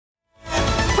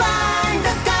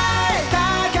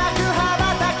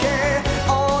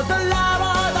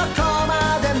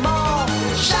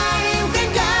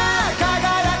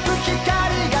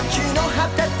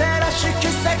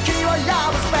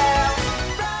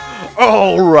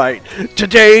All right,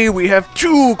 today we have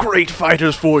two great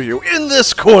fighters for you in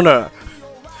this corner.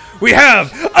 We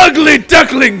have Ugly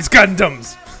Ducklings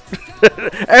Gundams!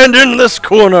 And in this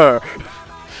corner,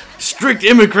 Strict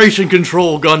immigration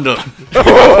control Gundam.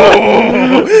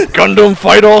 Gundam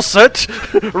fight all set,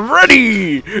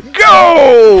 ready,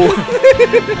 go!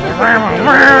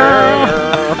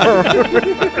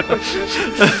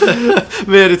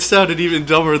 Man, it sounded even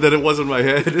dumber than it was in my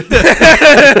head.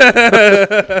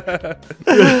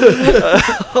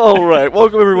 All right,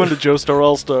 welcome everyone to Joestar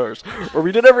All-Stars, where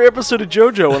we did every episode of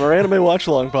JoJo on our Anime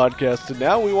Watch-Along podcast, and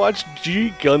now we watch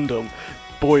G Gundam.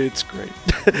 Boy, it's great.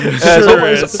 As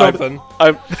always, is something.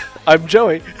 I'm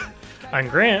Joey. I'm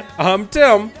Grant. I'm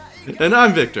Tim. And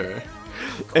I'm Victor.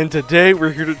 And today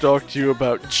we're here to talk to you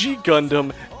about G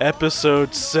Gundam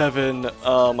Episode 7.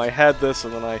 I had this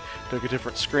and then I took a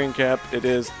different screen cap. It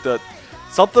is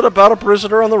something about a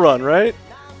prisoner on the run, right?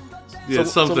 Yeah,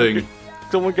 something.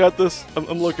 Someone got this.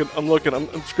 I'm looking.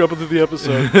 I'm scrubbing through the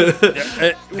episode.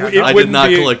 I did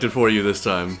not collect it for you this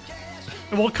time.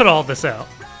 We'll cut all this out.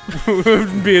 It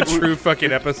wouldn't be a true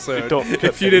fucking episode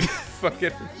if you didn't fucking...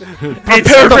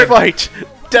 Prepare to fight!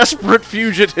 Desperate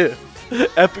Fugitive!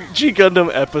 G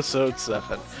Gundam Episode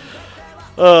 7.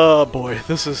 Oh boy,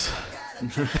 this is...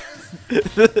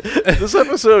 this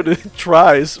episode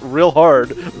tries real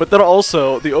hard, but then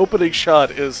also the opening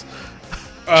shot is...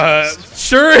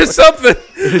 sure is something!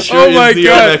 Oh my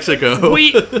god! Mexico.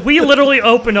 We literally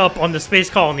open up on the space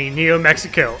colony, Neo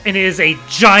Mexico, and it is a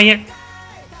giant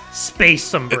space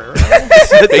sombrero.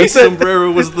 Space sombrero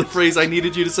was the phrase I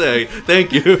needed you to say.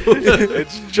 Thank you.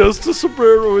 It's just a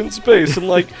sombrero in space. I'm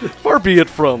like, far be it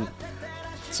from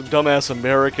some dumbass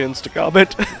Americans to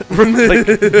comment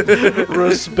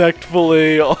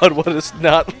respectfully on what is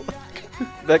not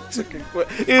Mexican.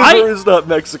 Is not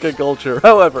Mexican culture.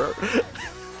 However,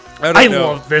 I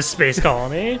love this space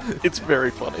colony. It's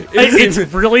very funny. It's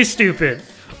really stupid.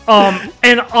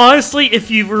 And honestly,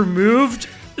 if you removed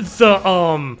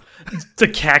the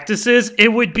cactuses, it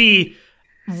would be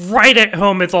right at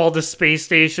home with all the space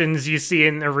stations you see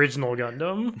in the original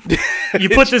Gundam. You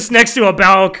put this next to a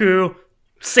Baoku,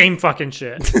 same fucking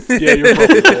shit. Yeah, you're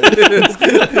probably right.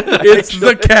 It's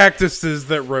the cactuses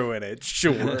that ruin it,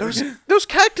 sure. Those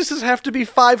cactuses have to be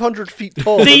 500 feet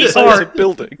tall. These are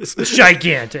buildings.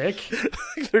 Gigantic.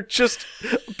 They're just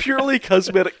purely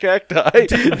cosmetic cacti.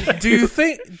 Do you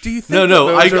think?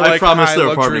 No, I promise they're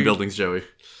luxury... apartment buildings, Joey.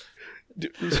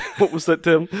 What was that,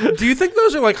 Tim? Do you think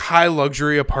those are like high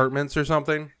luxury apartments or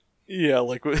something? Yeah,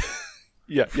 like...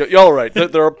 Yeah, y'all right.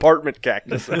 They're apartment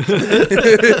cactuses. So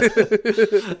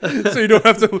you don't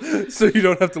have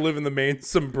to live in the main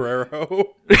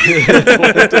sombrero. You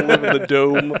don't have to live in the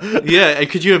dome. Yeah,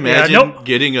 could you imagine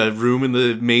getting a room in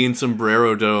the main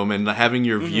sombrero dome and having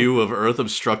your view of Earth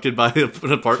obstructed by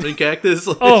an apartment cactus?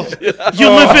 Oh,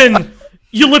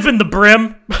 you live in the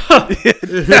brim.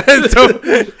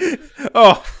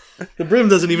 The brim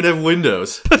doesn't even have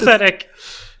windows. Pathetic.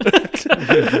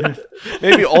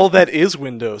 Maybe all that is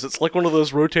windows. It's like one of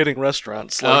those rotating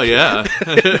restaurants. Oh, yeah.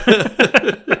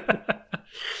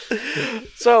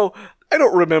 So, I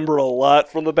don't remember a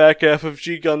lot from the back half of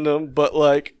G Gundam, but,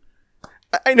 like,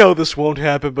 I know this won't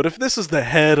happen, but if this is the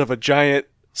head of a giant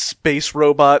space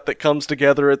robot that comes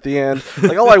together at the end,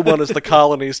 like, all I want is the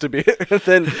colonies to be...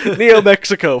 then Neo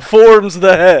Mexico forms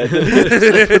the head.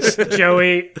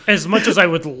 Joey, as much as I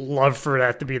would love for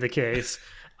that to be the case,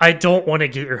 I don't want to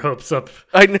get your hopes up.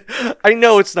 I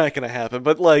know it's not going to happen,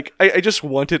 but, like, I just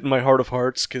want it in my heart of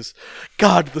hearts, because,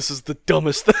 God, this is the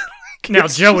dumbest thing. Now,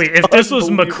 Joey, if this was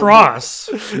Macross,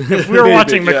 if we were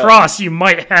watching Macross, you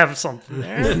might have something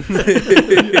there.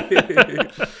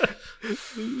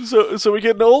 So we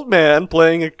get an old man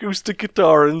playing acoustic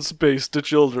guitar in space to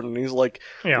children, and he's like,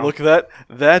 look at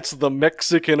that's the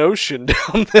Mexican Ocean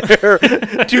down there.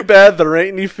 Too bad there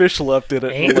ain't any fish left in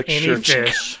it. Ain't like, any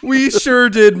fish. We sure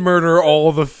did murder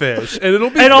all the fish, and it'll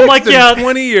be fixed in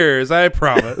 20 years, I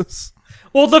promise.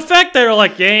 Well, the fact that they're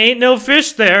like, ain't no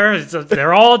fish there,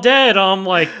 they're all dead, I'm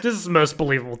like, this is the most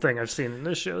believable thing I've seen in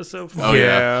this show so far. Oh,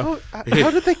 yeah.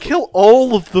 How did they kill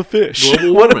all of the fish?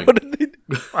 Global warming. What did they do?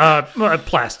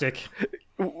 Plastic.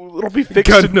 It'll be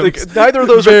fixed. Neither of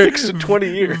those are fixed in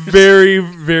 20 years. Very,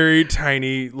 very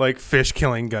tiny, like,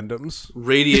 fish-killing Gundams.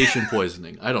 Radiation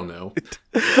poisoning. I don't know.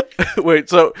 Wait,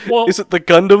 so is it the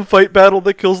Gundam fight battle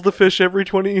that kills the fish every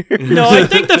 20 years? No, I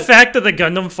think the fact that the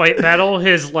Gundam fight battle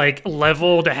has, like,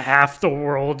 leveled half the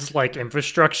world's, like,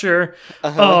 infrastructure.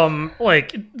 Uh-huh.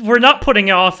 Like, we're not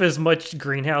putting off as much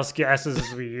greenhouse gases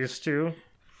as we used to.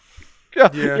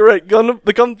 Yeah, you're right.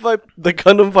 The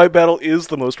Gundam fight battle is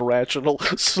the most rational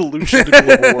solution to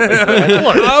global warming.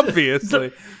 Look,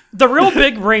 obviously. The real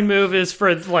big brain move is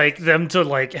for like them to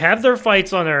like have their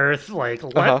fights on Earth, like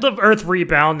let the Earth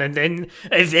rebound, and then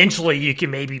eventually you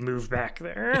can maybe move back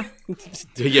there.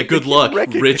 Yeah, good luck,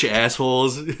 rich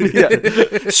assholes.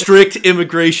 Strict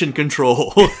immigration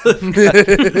control.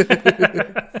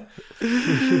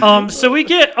 So we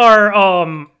get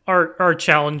our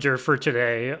challenger for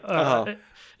today.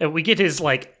 And we get his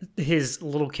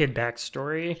little kid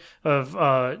backstory of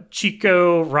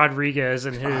Chico Rodriguez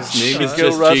and his name is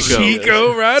just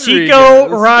Chico Rodriguez. Chico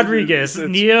Rodriguez,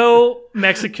 Neo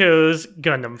Mexico's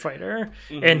Gundam fighter,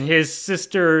 and his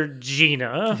sister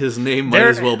Gina. His name might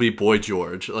as well be Boy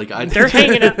George. They're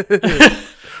hanging out.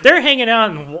 They're hanging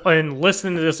out and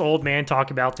listening to this old man talk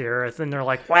about the Earth, and they're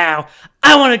like, "Wow,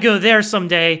 I want to go there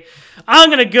someday. I'm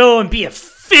gonna go and be a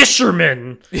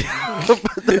fisherman."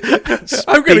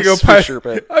 I'm gonna go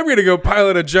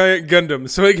pilot a giant Gundam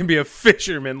so I can be a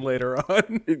fisherman later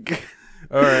on.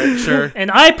 All right, sure. And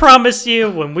I promise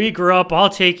you, when we grow up, I'll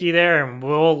take you there and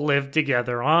we'll live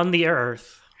together on the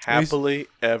Earth. Happily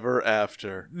ever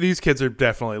after. These kids are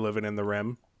definitely living in the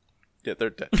Rim. Yeah,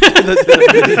 they're dead.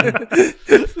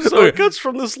 So it cuts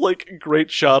from this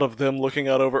great shot of them looking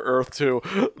out over Earth to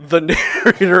the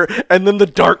narrator, and then the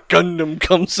Dark Gundam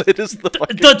comes in as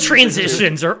the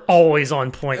transitions are always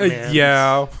on point, man.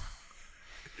 Yeah.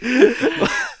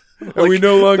 And we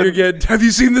no longer get. Have you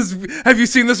seen this? Have you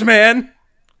seen this man?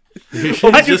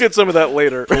 I do get some of that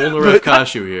later.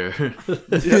 Kashu here.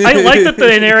 I like that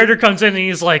the narrator comes in and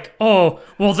he's like, "Oh,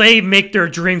 will they make their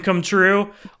dream come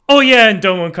true?" Oh yeah, and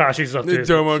Domo Kashu's up there.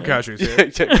 Domo Kashu's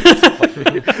here.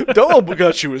 Domo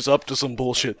Kashu is up to some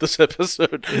bullshit this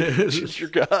episode. Your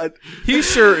God. He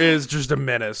sure is just a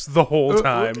menace the whole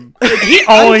time. He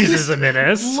always is a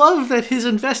menace. Love that his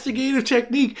investigative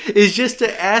technique is just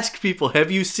to ask people,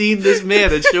 "Have you seen this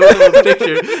man?" and show them a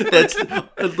picture that's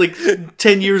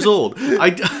 10 years old.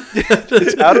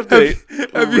 It's out of date,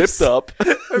 ripped up.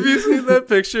 Have you seen that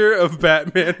picture of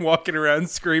Batman walking around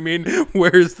screaming,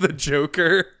 "Where's the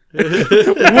Joker?"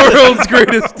 World's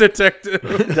greatest detective.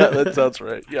 That sounds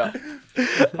right. Yeah.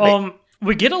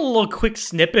 We get a little quick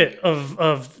snippet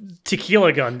of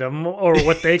Tequila Gundam, or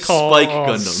what they call Spike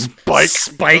Gundam.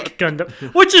 Spike Gundam,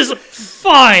 which is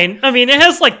fine. I mean, it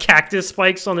has cactus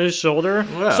spikes on his shoulder,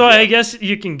 so I guess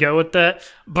you can go with that.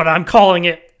 But I'm calling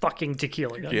it fucking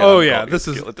Tequila Gundam. Yeah, this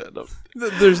is.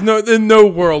 There's in no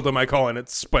world am I calling it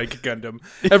Spike Gundam.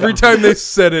 Every time they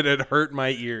said it, it hurt my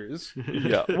ears.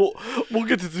 Yeah, we'll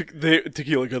get to the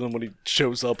Tequila Gundam when he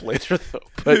shows up later, though.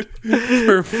 But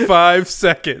for 5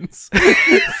 seconds,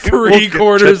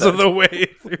 3/4 of the way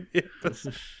through the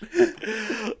episode.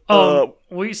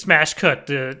 We smash cut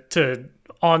to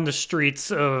on the streets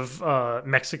of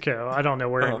Mexico. I don't know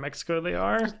where in Mexico they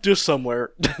are. Just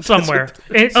somewhere. Somewhere.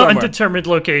 Undetermined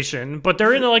location. But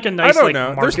they're in a nice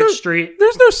market street.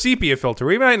 There's no sepia filter.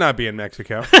 We might not be in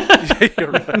Mexico.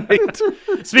 You're right.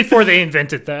 It's before they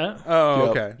invented that.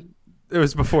 Oh, okay. It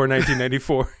was before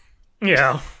 1994.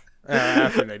 Yeah.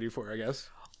 After 94, I guess.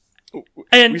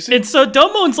 And so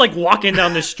Domon's walking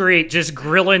down the street, just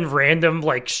grilling random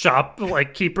shop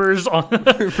keepers on.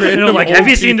 Have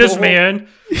you seen this man?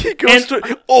 He goes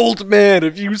to old man.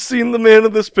 Have you seen the man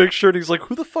in this picture? And he's like,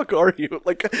 "Who the fuck are you?"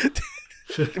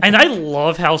 And I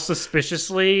love how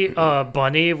suspiciously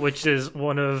Bunny, which is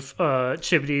one of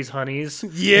Chibity's honeys,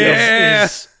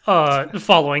 is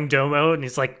following Domo, and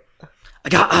he's like, "I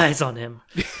got eyes on him."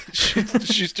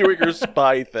 She's doing her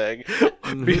spy thing.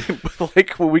 When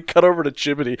we cut over to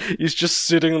Chibity, he's just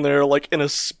sitting there in a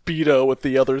Speedo with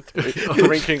the other three,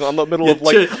 drinking on the middle of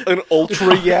an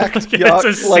ultra yacht. It's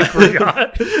a super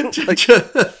yacht.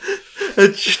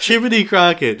 Chimney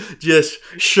Crockett just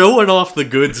showing off the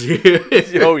goods here.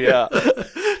 Oh yeah,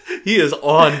 he is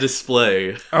on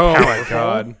display. Oh my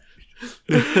God.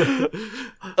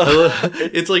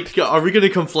 It's are we going to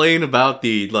complain about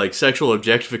the sexual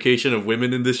objectification of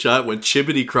women in this shot when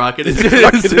Chimney Crockett is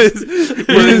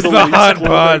the hot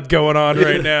bod going on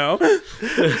right now?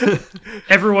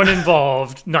 Everyone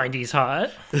involved, 90s hot.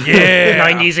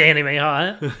 Yeah. 90s anime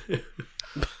hot.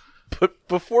 But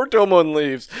before Domon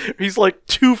leaves, he's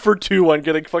 2 for 2 on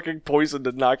getting fucking poisoned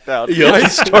and knocked out at the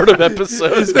start of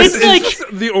episodes. It's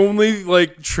the only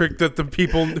trick that the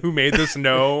people who made this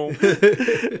know.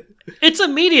 It's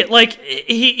immediate.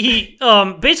 He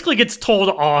basically gets told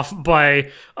off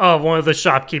by one of the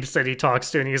shopkeepers that he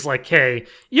talks to, and he's like, "Hey,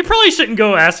 you probably shouldn't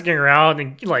go asking around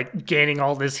and gaining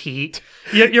all this heat.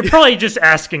 You're probably just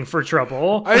asking for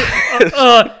trouble."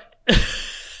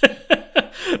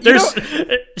 There's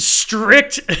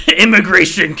strict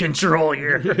immigration control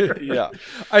here. Yeah.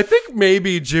 I think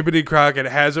maybe Jiminy Crockett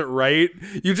has it right.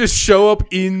 You just show up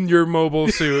in your mobile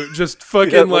suit, just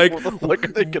fucking what the fuck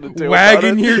are they gonna do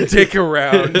wagging about it? your dick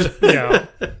around. Yeah.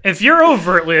 If you're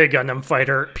overtly a Gundam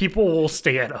fighter, people will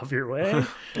stay out of your way.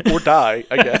 Or die,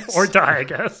 I guess. Or die, I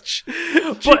guess.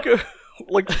 Chico,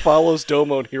 follows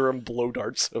Domo and hear him blow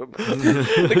darts him.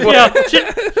 Yeah,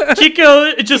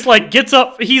 Chico just, gets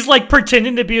up. He's,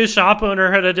 pretending to be a shop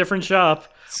owner at a different shop.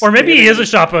 Or maybe he is a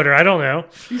shop owner. I don't know.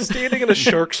 He's standing in a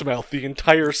shark's mouth the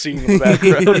entire scene in the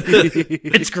background.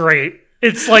 It's great.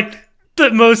 It's, the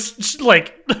most,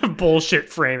 bullshit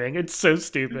framing. It's so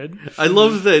stupid. I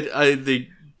love that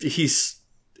he's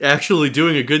actually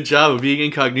doing a good job of being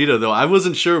incognito, though. I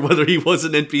wasn't sure whether he was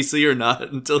an NPC or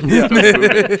not until he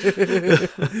started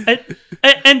moving.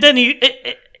 And then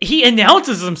he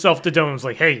announces himself to Domon's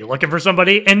like, hey, you looking for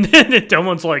somebody? And then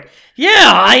Domon's like,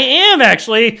 yeah, I am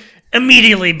actually.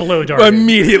 Immediately blow darted.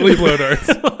 Immediately blow darts.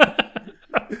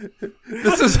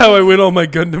 This is how I win all my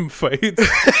Gundam fights.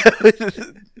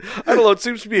 I don't know. It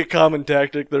seems to be a common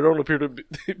tactic. There don't appear to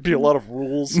be a lot of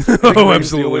rules. Oh, Ray's absolutely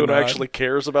the only one who not. actually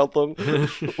cares about them.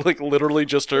 Literally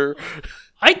just her.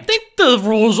 I think the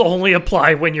rules only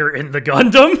apply when you're in the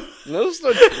Gundam. No, that's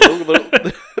not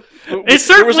true. It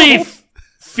certainly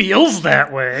feels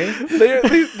that way.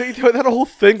 They had a whole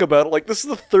thing about it. This is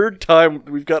the third time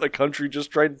we've got a country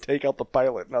just trying to take out the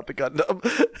pilot, not the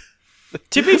Gundam.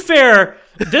 To be fair,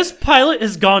 this pilot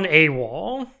has gone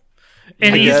AWOL.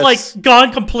 And he's guess.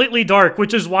 gone completely dark,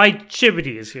 which is why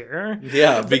Chibity is here.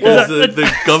 Yeah, because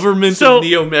the government of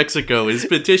Neo Mexico is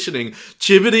petitioning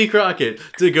Chibity Crockett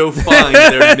to go find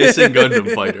their missing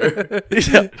Gundam fighter.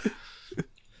 Yeah.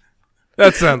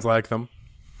 That sounds like them.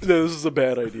 No, this is a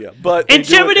bad idea. But And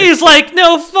Chibity is like,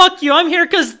 no, fuck you, I'm here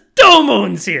because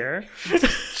Domon's here.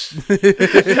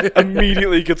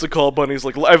 Immediately gets a call, Bunny's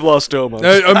like, I've lost Domo.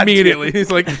 Immediately. He's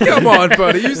like, come on,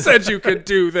 buddy. You said you could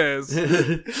do this.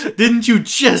 Didn't you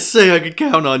just say I could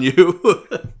count on you?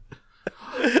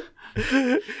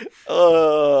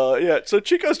 Yeah, so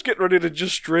Chico's getting ready to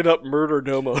just straight up murder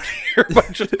Domo here by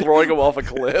just throwing him off a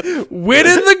cliff.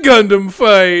 Winning the Gundam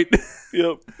fight.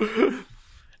 Yep.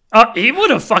 He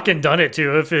would have fucking done it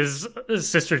too if his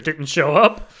sister didn't show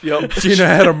up. Yep. Gina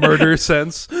had a murder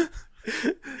sense.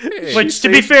 Which, to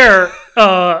be fair,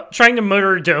 trying to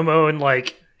murder Domo and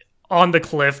on the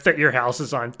cliff that your house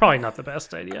is on, probably not the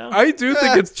best idea. I do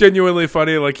think it's genuinely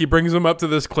funny. He brings him up to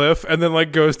this cliff and then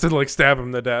goes to stab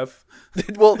him to death.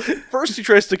 Well, first he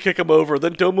tries to kick him over,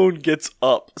 then Domo gets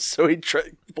up, so he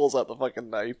pulls out the fucking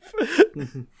knife.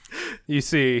 You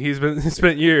see, he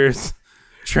spent years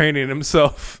training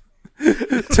himself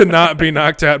to not be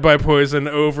knocked out by poison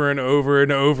over and over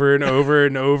and over and over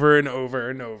and over and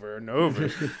over and over and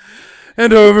over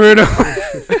and over and over.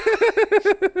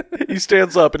 He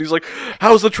stands up and he's like,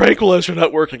 how's the tranquilizer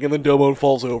not working? And then Domo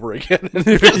falls over again.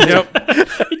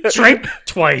 Yep. He drank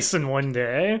twice in one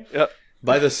day. Yep.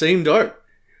 By the same dart.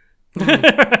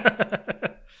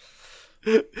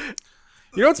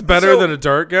 You know what's better than a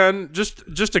dart gun?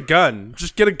 Just a gun.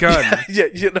 Just get a gun.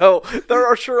 Yeah, there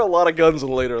are sure a lot of guns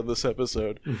later in this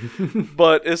episode.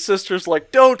 But his sister's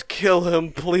like, don't kill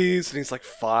him, please. And he's like,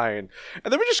 fine.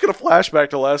 And then we're just going to flash back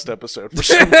to last episode for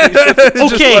some reason.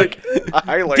 It's Okay. just a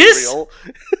highlight This- reel.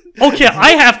 Okay,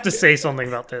 I have to say something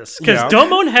about this. Because Yeah.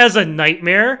 Domon has a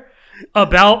nightmare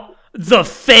about the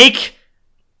fake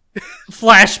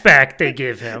flashback they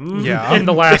give him Yeah. in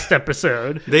the last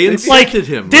episode. They infected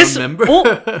him,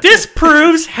 remember? This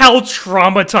proves how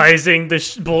traumatizing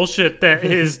this bullshit that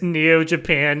his Neo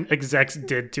Japan execs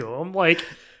did to him.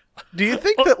 Do you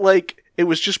think that, it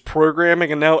was just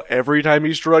programming and now every time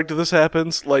he's drugged this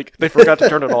happens? They forgot to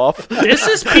turn it off? This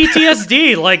is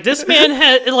PTSD. This man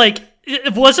had,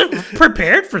 it wasn't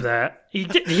prepared for that. He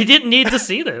didn't need to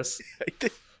see this.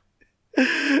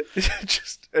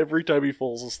 Just every time he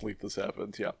falls asleep, this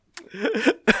happens, yeah.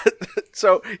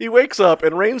 So he wakes up,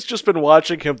 and Rain's just been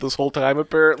watching him this whole time,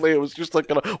 apparently. It was just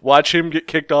gonna watch him get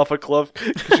kicked off a cliff.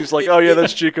 She's like, oh yeah,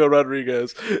 that's Chico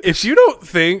Rodriguez. If you don't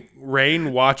think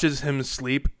Rain watches him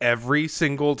sleep every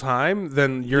single time,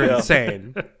 then you're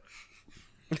insane.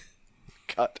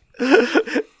 Cut.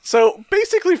 So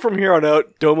basically from here on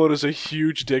out, Domo is a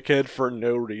huge dickhead for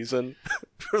no reason.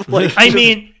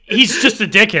 He's just a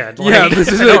dickhead. Yeah,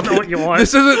 this I don't know what you want.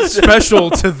 This isn't special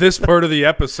to this part of the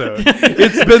episode.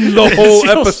 It's been the whole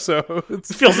episode. It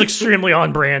feels extremely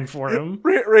on brand for him.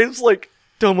 Rain's like,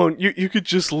 Domo, you could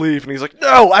just leave. And he's like,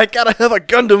 no, I gotta have a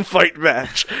Gundam fight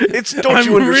match. Don't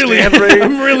you understand, Rain?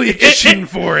 I'm really itching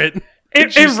for it.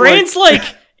 And Rain's like,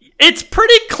 it's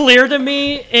pretty clear to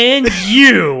me and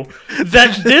you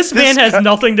that this man has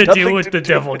nothing to do with the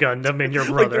Devil Gundam and your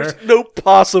Like, brother. there's no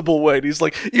possible way. And he's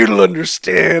like, you'll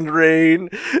understand, Rain.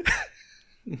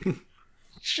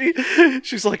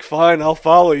 She's like, fine, I'll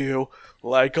follow you.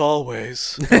 Like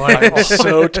always. I'm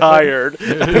so tired.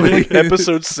 Like,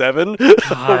 episode 7?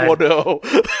 Oh no.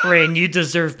 Rain, you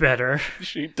deserve better.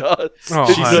 She does.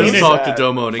 Oh, She honey. does talk to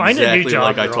Domon Find a new exactly job,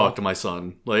 like I girl. talk to my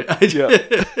son. Like, Yeah.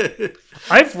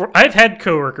 I've had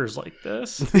coworkers like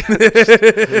this.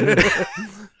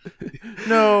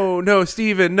 No,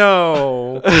 Steven,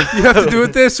 no. You have to do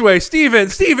it this way. Steven,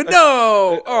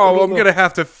 no. Oh, well, I'm going to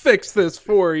have to fix this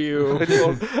for you.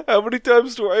 How many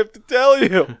times do I have to tell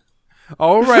you?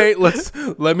 All right,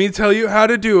 let me tell you how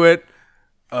to do it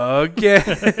again.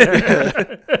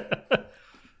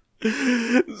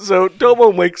 So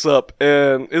Domon wakes up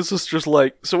and is just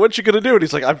like, so what you gonna do? And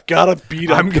he's like, I've gotta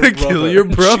beat up I'm your going to kill your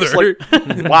brother. She's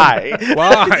like, why?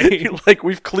 Why? Like,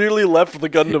 we've clearly left the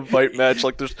Gundam fight match.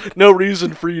 Like, there's no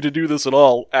reason for you to do this at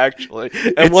all, actually.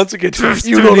 And once again,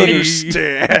 you don't destiny.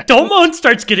 understand. Domon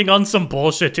starts getting on some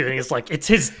bullshit too, and he's like, it's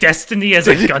his destiny as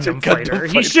a Gundam fighter.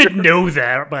 He should know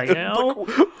that by now.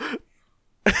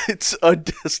 It's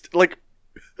like,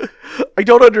 I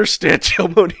don't understand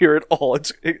Domon here at all.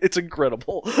 It's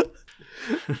incredible.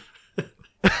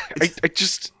 I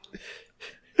just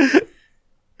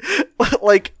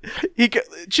like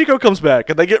Chico comes back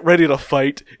and they get ready to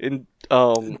fight in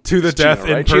To the it's death Gina,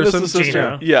 in right? Gina's person? the sister.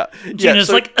 Gina. Yeah. Gina's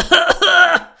so like,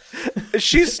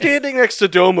 she's standing next to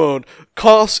Domon,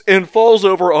 coughs and falls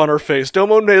over on her face.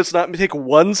 Domon does not take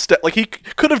one step. Like, he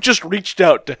could have just reached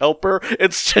out to help her.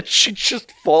 Instead, she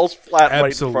just falls flat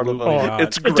right in front of him. Absolutely not.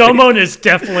 It's great. Domon is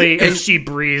definitely, if she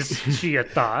breathes, she had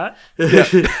thought.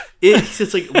 it's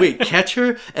just like, wait, catch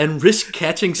her and risk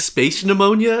catching space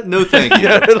pneumonia? No, thank you.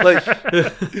 Yeah, like,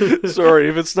 sorry,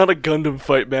 if it's not a Gundam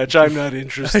fight match, I'm not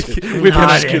interested. We can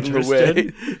Not just get in the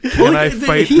way. Can I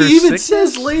fight he her even sickness?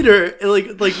 says later,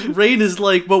 like Rain is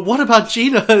like, but what about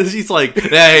Gina? He's like,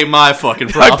 that ain't my fucking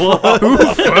problem. Who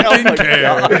fucking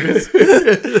cares?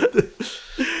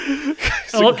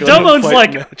 Well, Gundam Domon's fight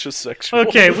like, match is sexual.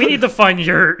 okay, we need to find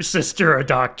your sister a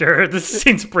doctor. This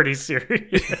seems pretty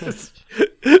serious.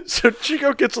 So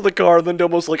Chico gets in the car, and then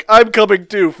Domo's like, I'm coming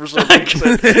too, for some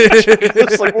reason.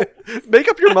 It's like, well, make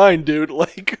up your mind, dude.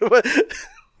 Like, what?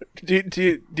 Do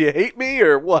you hate me,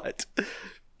 or what?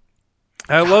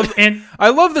 I love And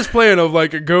this plan of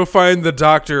like go find the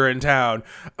doctor in town.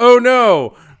 Oh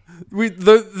no,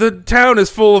 the town is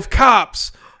full of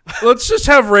cops. Let's just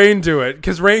have Rain do it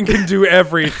because Rain can do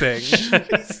everything.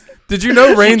 Did you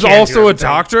know Rain's can do also a everything.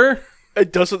 doctor?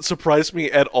 It doesn't surprise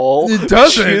me at all. It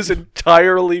doesn't. She is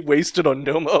entirely wasted on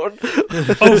Domon.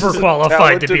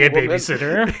 overqualified to be a talented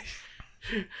babysitter.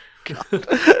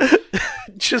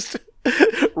 Just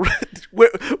when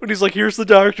he's like, "Here's the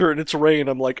doctor," and it's Rain,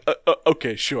 I'm like,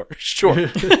 "Okay, sure."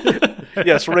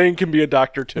 Yes, Rain can be a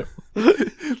doctor too.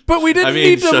 But we didn't I mean,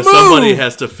 need to so move. somebody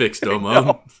has to fix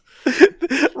Domon.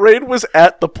 Rain was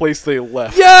at the place they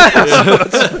left.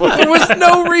 Yes, there was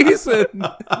no reason.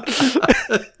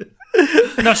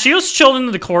 No, she was chilling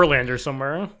in the core lander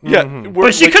somewhere. Yeah,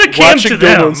 But she could have came to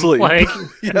them. Like,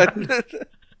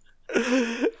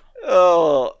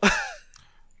 oh.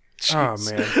 Oh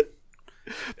man.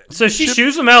 so she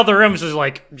shoos them out of the room. She's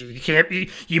like, "You can't.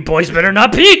 You boys better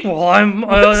not peek while I'm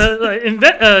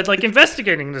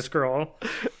investigating this girl."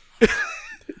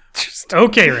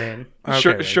 Okay, Rain.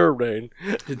 Okay. Sure, Rain.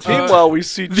 Meanwhile, we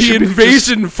see The Jimmy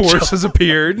invasion force has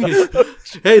appeared.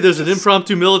 Hey, there's an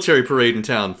impromptu military parade in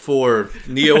town for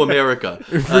Neo America.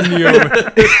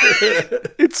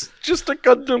 It's just a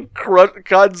Gundam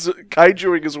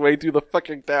kaijuing his way through the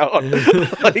fucking town.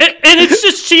 Like, And it's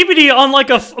just Chibidi on like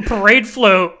a parade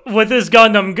float with his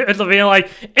Gundam, being like,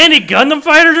 "Any Gundam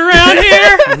fighters around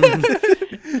here?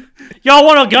 Y'all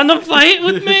want a Gundam fight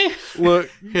with me?" Look,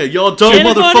 Yeah, y'all dumb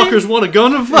Anybody? motherfuckers want a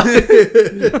gun to fight?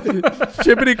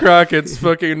 Chippity Crockett's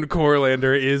fucking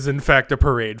Corelander is in fact a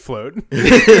parade float.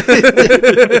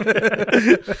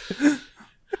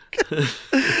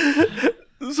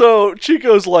 so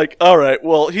Chico's like, all right,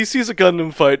 well, he sees a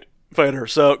Gundam fighter,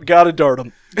 so gotta dart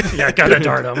him. Yeah, gotta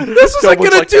dart him. This isn't Someone's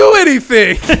gonna like- do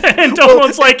anything. And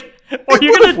Domon's like, "Or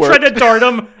you're gonna would've try to worked. dart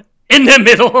him in the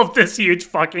middle of this huge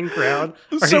fucking crowd?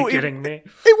 Are So you it- kidding me?"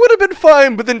 It would have been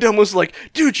fine, but then Domo's like,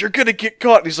 dude, you're gonna get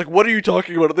caught. And he's like, what are you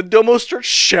talking about? And then Domo starts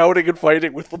shouting and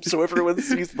fighting with them so everyone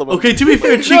sees them. Okay, to be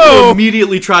fair, Chico No.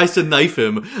 immediately tries to knife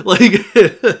him. Like,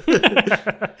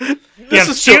 Yeah,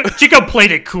 is if Chico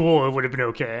played it cool, it would have been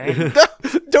okay.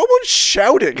 Domo's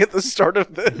shouting at the start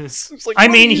of this. It's like, I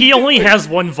what mean, are you he doing? only has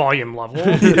one volume level.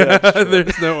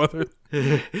 There's no other.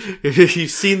 If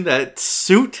you've seen that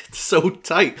suit, it's so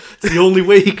tight. It's the only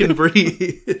way he can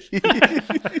breathe.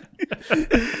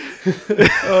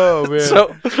 Oh man.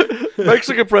 So,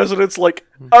 Mexican president's like,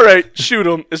 all right, shoot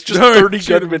him. It's just All right, 30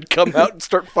 shoot gunmen come out and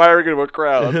start firing into a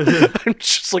crowd. I'm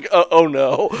just like, oh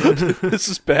no, this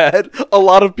is bad. A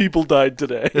lot of people died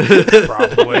today.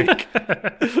 Probably.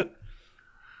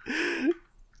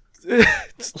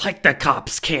 Like the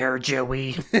cops care,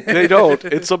 Joey. They don't.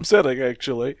 It's upsetting,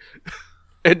 actually.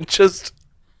 And just...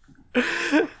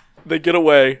 They get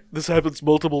away. This happens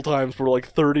multiple times where like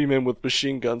 30 men with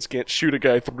machine guns can't shoot a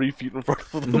guy 3 feet in front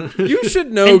of them. You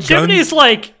should know And guns. Jiminy's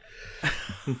like...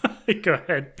 Go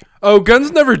ahead. Oh,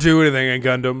 guns never do anything in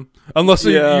Gundam unless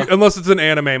unless it's an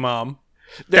anime mom.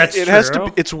 That's it has to true.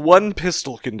 be, it's one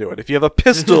pistol can do it. If you have a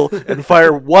pistol and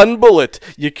fire one bullet,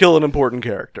 you kill an important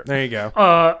character. There you go.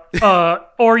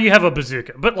 Or you have a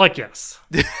bazooka. But like, yes.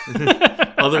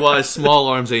 Otherwise, small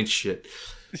arms ain't shit.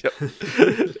 Yep.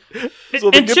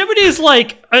 And Jiminy's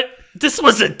like, this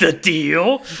wasn't the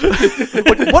deal.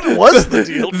 Like, what was the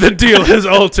deal? The deal has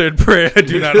altered. Pray I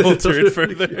do not alter it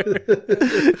further.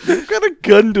 You've got a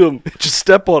Gundam. Just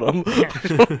step on him.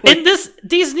 And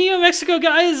these Neo Mexico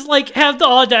guys like have the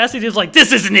audacity to like,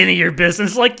 this isn't any of your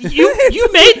business. Like, you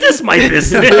made this my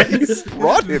business.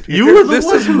 Brought him here. You were the This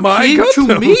one is who my came to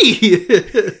Gundam.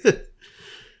 me.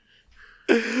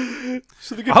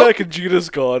 So they get back and Gina's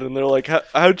gone, and they're like,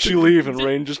 how'd she leave? And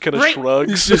Rain just kind of Rain-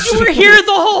 shrugs. You were here the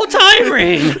whole time,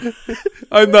 Rain.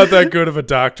 I'm not that good of a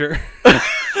doctor.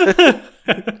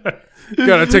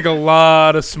 Gotta take a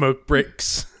lot of smoke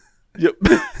breaks. Yep.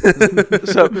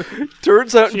 So,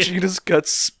 turns out Gina's got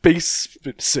space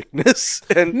sickness.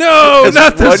 And No, has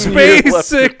not the 1 year space left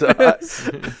to die.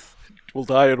 sickness. Will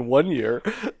die in 1 year.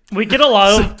 We get a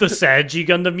lot of the sad G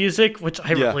Gundam music, which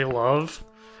I Yeah. really love.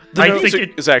 The I think music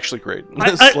it, is actually great.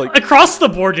 I- It's I- like, across the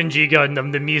board in G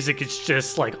Gundam, the music is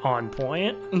just like on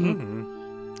point.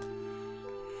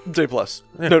 Day plus.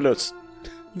 No notes.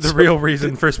 The real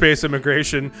reason for space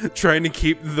immigration, trying to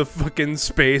keep the fucking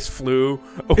space flu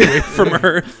away from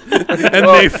Earth, and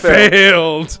they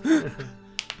failed.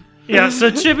 Yeah, so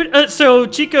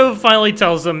Chico finally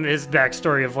tells him his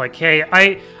backstory of like, hey,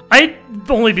 I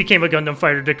only became a Gundam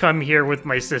fighter to come here with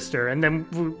my sister, and then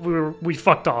we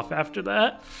fucked off after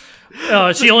that.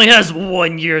 She only has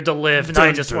 1 year to live, and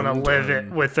I just want to live it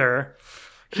with her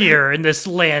here in this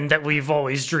land that we've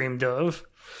always dreamed of.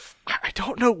 I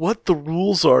don't know what the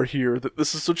rules are here that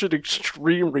this is such an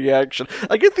extreme reaction.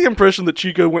 I get the impression that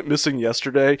Chico went missing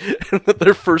yesterday and that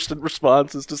their first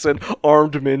response is to send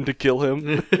armed men to kill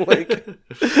him.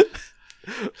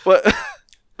 But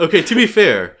Okay, to be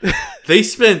fair, they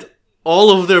spent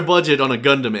all of their budget on a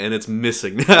Gundam and it's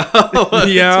missing now.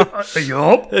 Yeah.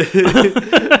 Yup.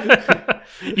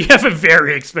 You have a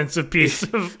very expensive piece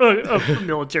of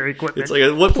military equipment. It's like,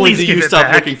 at what point Please do give you it stop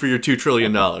back. looking for your $2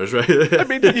 trillion, right? I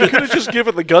mean, you could have just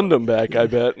given the Gundam back, I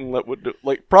bet, and that would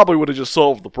probably would have just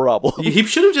solved the problem. He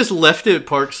should have just left it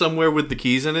parked somewhere with the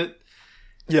keys in it.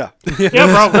 Yeah.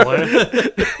 Yeah, probably.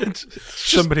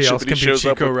 Somebody else can be shows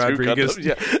up Chico with 2 Rodriguez. Gundams.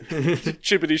 Yeah.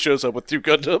 Chibity shows up with 2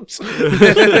 Gundams.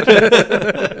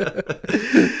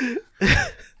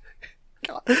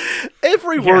 God.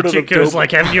 Every word of Chico's Adobe.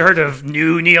 like, haven't you heard of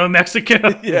New Neo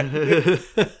Mexico? Yeah.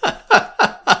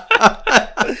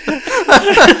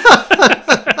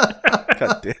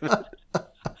 God damn it.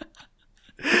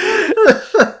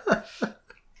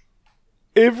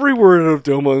 Every word out of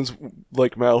Domon's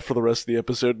mouth for the rest of the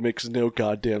episode makes no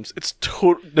goddamn it's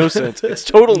no sense. It's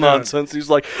total nonsense. He's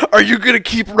like, "Are you gonna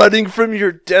keep running from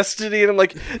your destiny?" And I'm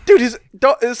like, "Dude, his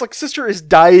sister is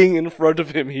dying in front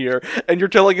of him here, and you're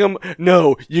telling him,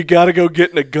 no, you gotta go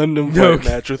get in a Gundam fight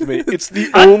match with me. It's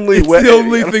the only way. It's the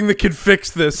only thing that can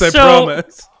fix this, I So-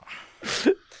 promise.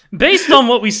 Based on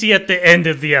what we see at the end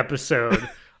of the episode,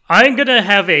 I'm gonna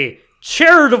have a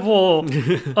charitable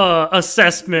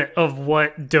assessment of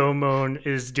what Domon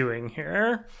is doing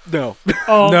here. No,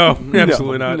 No,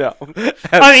 absolutely not. No,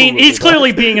 I mean, he's Absolutely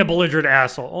clearly being a belligerent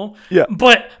asshole. Yeah.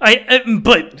 But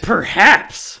but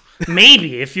perhaps,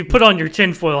 maybe, if you put on your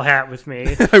tinfoil hat with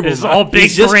me, this all big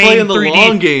He's just brain playing the 3D,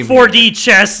 long game 4D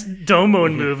chess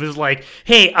Domon move is like,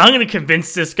 hey, I'm going to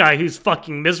convince this guy who's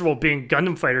fucking miserable being a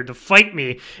Gundam fighter to fight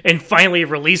me and finally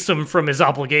release him from his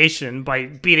obligation by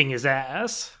beating his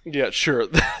ass. Yeah, sure.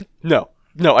 No,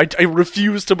 I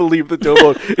refuse to believe that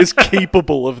Domo is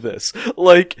capable of this.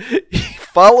 Like, he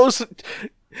follows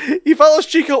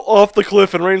Chico off the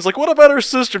cliff, and Rain's like, "What about her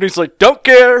sister?" And he's like, "Don't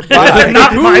care." Bye.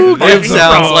 Not my It fucking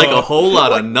sounds problem. like a whole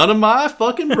lot of none of my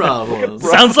fucking problems.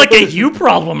 Sounds like a you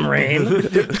problem, Rain.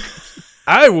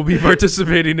 I will be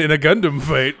participating in a Gundam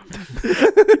fight.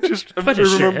 I What a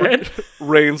remember shit.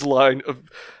 Rain's line of,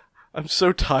 "I'm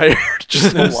so tired."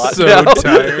 Just a lot So now.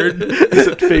 tired. As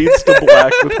it fades to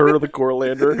black with her, the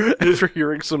Corelander, after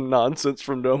hearing some nonsense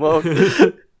from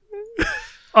Domon.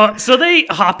 So they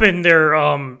hop in their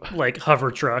like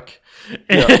hover truck,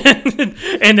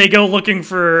 and they go looking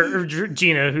for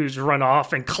Gina, who's run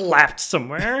off and collapsed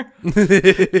somewhere.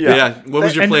 Yeah. What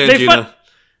was your And plan, they Gina?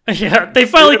 Yeah, they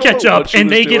finally They don't catch know up, what she and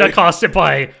was they get doing. accosted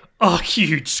by a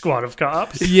huge squad of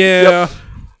cops. Yeah.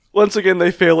 Once again,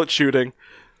 they fail at shooting.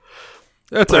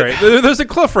 That's all right. There's a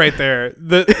cliff right there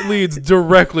that leads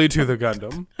directly to the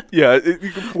Gundam. Yeah,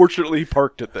 fortunately, he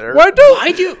parked it there. Why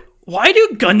Why do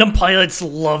Gundam pilots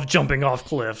love jumping off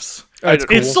cliffs? That's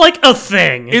cool. It's like a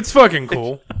thing. It's fucking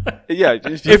cool. Yeah,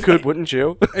 if you could, wouldn't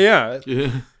you? Yeah.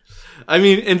 I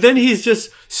mean, and then he's just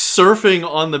surfing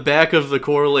on the back of the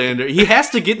Corelander. He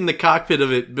has to get in the cockpit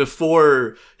of it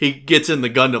before he gets in the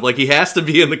Gundam. Like, he has to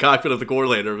be in the cockpit of the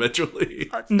Corelander eventually.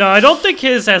 No, I don't think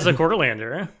his has a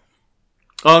Corelander.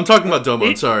 Oh, I'm talking about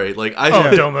Domon. Sorry. Like, I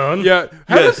Domon. Yeah.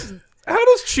 Yes. How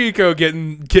does Chico get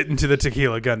into the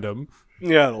Tequila Gundam?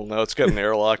 Yeah, I don't know. It's got an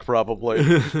airlock, probably.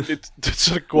 It's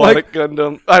an aquatic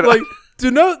Gundam. I don't, Like, do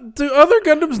other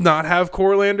Gundams not have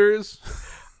Corelanders?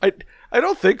 I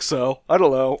don't think so. I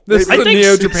don't know. This Maybe- is a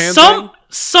Neo Japan some thing?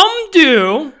 some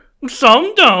do,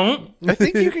 some don't. I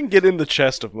think you can get in the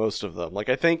chest of most of them. Like,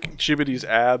 I think Chibity's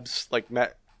abs, like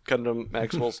Gundam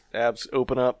Maximal's abs,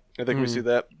 open up. I think we see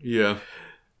that. Yeah.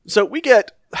 So we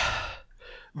get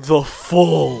the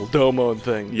full Domon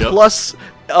thing, Yep. plus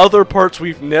other parts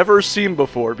we've never seen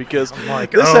before. Because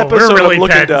Like, this oh, episode, we're really I'm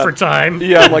looking padding down for time.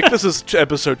 Yeah, I'm like, this is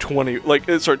episode 20. Like,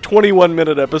 it's our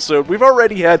 21-minute episode. We've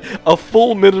already had a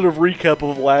full minute of recap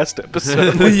of last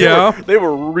episode. Like, Yeah. they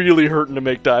were really hurting to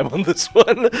make time on this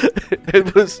one.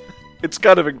 It's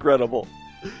kind of incredible.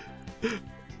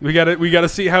 We gotta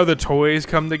see how the toys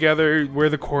come together, where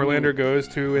the Corelander goes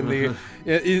to in the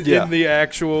in the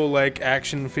actual like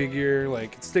action figure.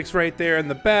 Like, it sticks right there in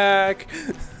the back.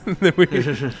 Then we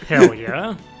Hell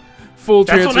yeah. full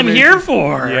That's what I'm transformation. here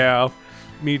for. Yeah,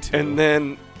 me too. And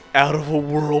then, out of a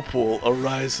whirlpool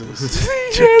arises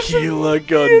Tequila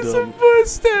Gundam.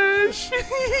 mustache.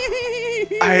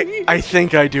 I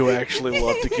think I do actually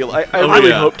love Tequila. I really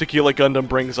yeah. hope Tequila Gundam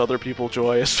brings other people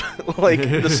joy, like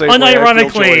the same way I feel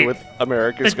Unironically, joy with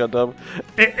America's Gundam.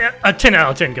 A 10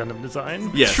 out of 10 Gundam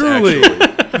design. Yes, Truly,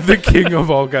 actually. the king of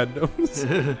all Gundams.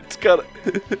 It's got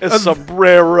a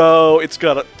sombrero. It's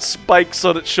got spikes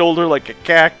on its shoulder like a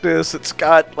cactus. It's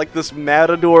got like this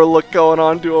matador look going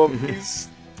on to him. He's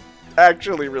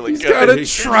actually really He's good. got a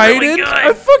He's trident. really good.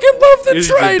 I fucking love the He's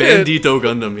the trident. Bandito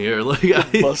Gundam here.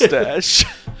 Like, mustache.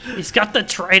 He's got the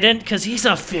trident because he's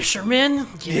a fisherman.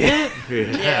 Yeah.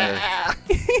 yeah.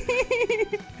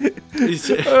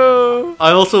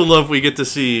 I also love we get to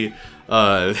see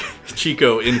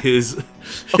Chico in his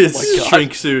God.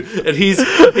 shrink suit, and he's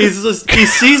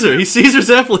Caesar. He's Caesar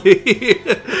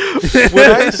Zeppeli.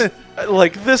 When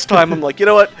like this time, I'm like, you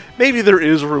know what? Maybe there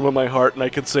is room in my heart, and I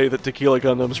could say that Tequila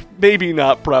Gundam's maybe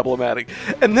not problematic.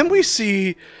 And then we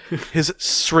see his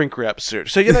shrink wrap suit.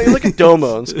 So you look at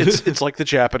Domon's. It's like the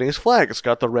Japanese flag. It's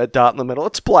got the red dot in the middle.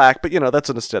 It's black, but that's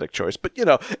an aesthetic choice. But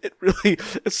it really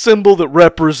a symbol that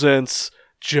represents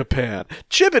Japan.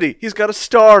 Chibity, he's got a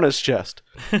star on his chest.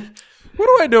 What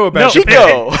do I know about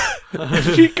Chico,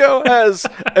 Chico has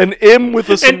an M with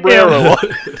a sombrero on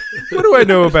it. What do I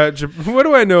know about what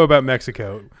do I know about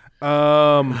Mexico?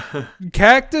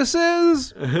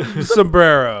 Cactuses,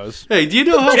 sombreros. Hey, do you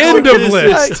know how End hard of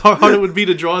list. how it would be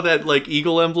to draw that like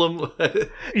eagle emblem?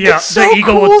 Yeah, It's so the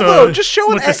eagle cool, with the though. Just show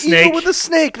with an the snake. eagle with a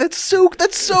snake. That's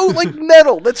so like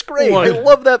metal. That's great. I Look.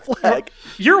 love that flag.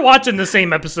 You're watching the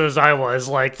same episode as I was.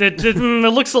 Like, it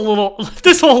looks a little.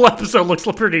 This whole episode looks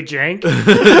pretty jank.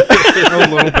 A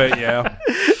little bit, yeah.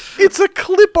 It's a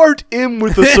clip art M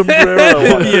with a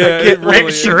sombrero. on it. Yeah, I can't it really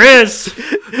It sure is.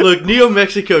 Look, Neo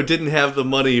Mexico didn't have the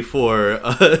money for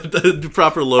the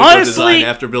proper logo Honestly- design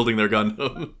after building their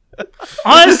Gundam.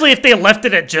 Honestly, if they left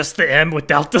it at just the M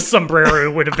without the sombrero,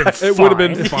 it would have been fine. It would have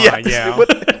been fine, Yes, yeah. it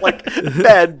would, like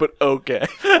bad, but okay.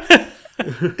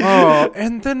 Oh,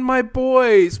 and then my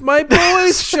boys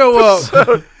show up.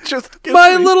 So just give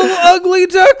My me- little ugly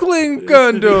duckling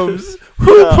Gundams.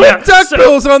 Who put Yeah, duck so-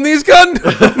 bills on these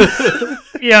Gundams?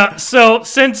 Yeah, so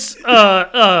since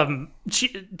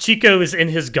Chico is in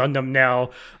his Gundam now,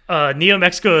 Neo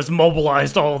Mexico has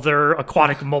mobilized all their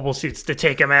aquatic mobile suits to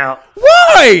take him out.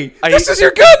 Why? This is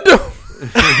your Gundam.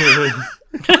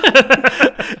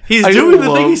 He's doing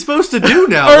the thing he's supposed to do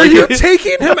now. Are you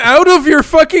taking him out of your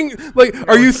fucking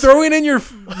are you throwing in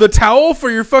the towel for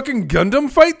your fucking Gundam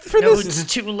fight for No, this?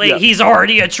 it's too late. He's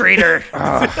already a traitor.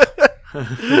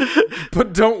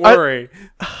 But don't worry.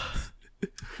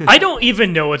 I don't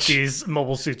even know what these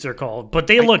mobile suits are called, but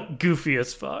they look goofy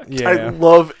as fuck. Yeah. I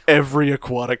love every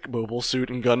aquatic mobile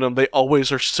suit in Gundam. They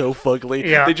always are so fugly.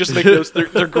 Yeah. They just make those.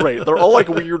 They're great. They're all like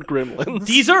weird gremlins.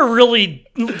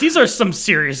 These are some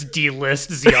serious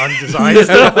D-list Xeon designs.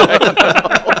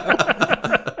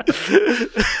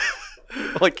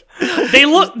 Like They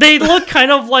look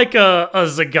kind of like a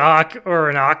Zagok or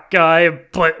an Ak guy,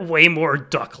 but way more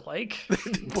duck-like.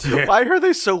 why are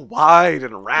they so wide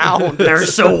and round? They're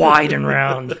so wide and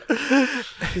round.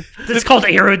 It's called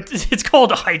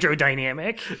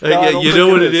hydrodynamic. Yeah, you know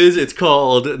what it is? It's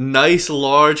called nice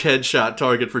large headshot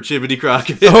target for Chibity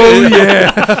Crockett. Oh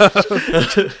yeah.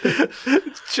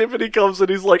 Chibity comes and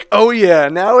he's like, "Oh yeah,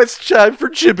 now it's time for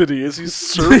Chibity." As he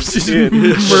surfs in,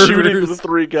 shooting the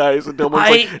three guys, and Domo's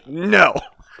like, "No."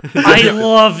 I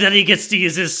love that he gets to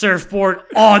use his surfboard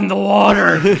on the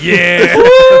water. Yeah.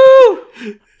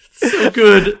 So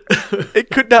good.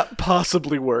 It could not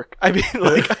possibly work. I mean,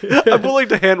 like, I'm willing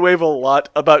to hand wave a lot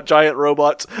about giant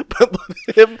robots, but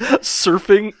with him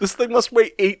surfing, this thing must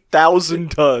weigh 8,000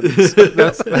 tons.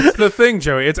 That's the thing,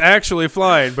 Joey. It's actually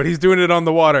flying, but he's doing it on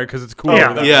the water because it's cool.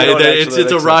 Yeah. Yeah, You know, it's actually, a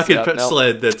that rocket makes sense, yeah, no.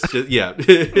 sled that's just, yeah.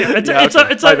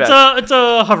 It's My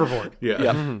a hoverboard. Yeah.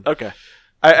 Yeah, okay.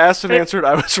 I asked and answered,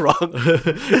 I was wrong.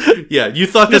 Yeah, you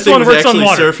thought This this thing one was works on actually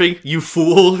water. surfing? You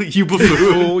fool. You buffoon.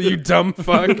 Fool, you dumb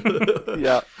fuck.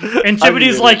 Yeah. And I mean,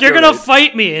 Chibity's like, "You're you're gonna right.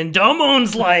 fight me," and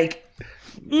Domon's like,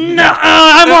 "No,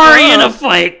 I'm already in a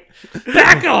fight.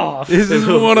 Back off." This is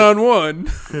one-on-one.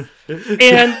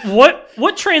 And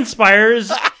what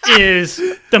transpires is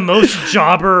the most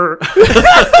jobber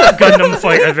Gundam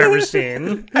fight I've ever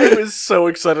seen. I was so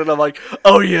excited. I'm like,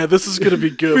 "Oh yeah, this is gonna be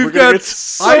good. We've We're gonna got get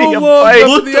so fighting long a fight." left.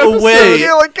 Looked the episode. away,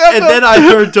 Yeah, like, God, and no. then I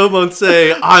heard Domon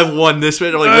say, "I won this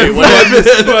match." I'm like, wait, what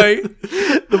This happened?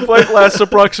 fight. The fight lasts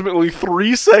approximately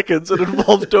 3 seconds and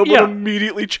involves Domo Yeah.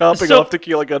 immediately chopping So- off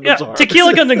Tequila Yeah, Gundam's arm.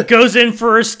 Tequila Gundam goes in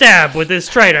for a stab with his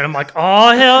trident. I'm like,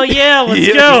 "Oh hell yeah, let's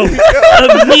go!"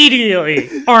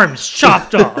 Immediately, arms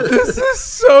chopped off. This is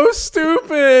so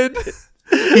stupid.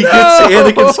 He gets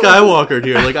Anakin Skywalker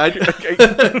here. Like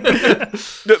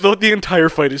The entire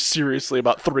fight is seriously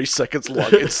about 3 seconds long.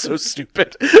 It's so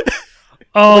stupid.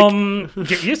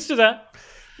 Get used to that.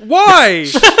 Why?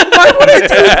 Why would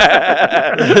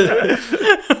I do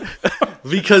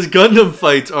because Gundam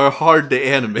fights are hard to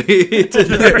animate.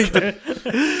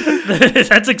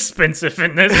 That's expensive,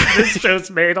 and this show's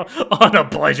made on a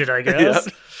budget, I guess.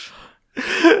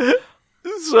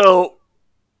 So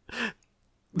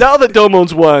now that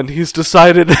Domon's won, he's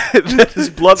decided that his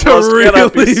bloodlust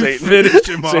cannot be really finish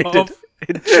him off?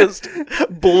 It just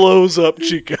blows up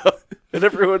Chico. And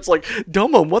everyone's like,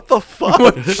 "Domon, what the fuck?"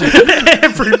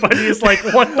 Everybody is like,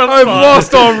 "What the I've fuck?"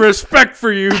 lost all respect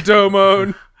for you,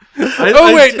 Domon. No,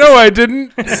 I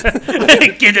didn't.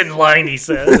 Get in line, he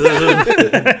says.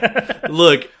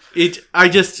 Look,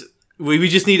 we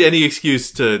just need any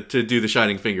excuse to do the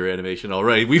Shining Finger animation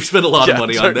already. We've spent a lot of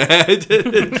money on that.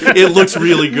 It looks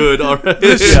really good already.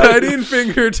 The shining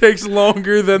finger takes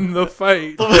longer than the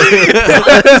fight.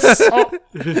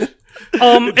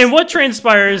 And what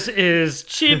transpires is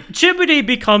Chibity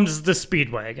becomes the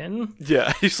Speedwagon.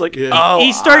 Yeah, he's like, Yeah. "Oh,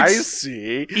 He starts- I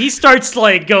see." He starts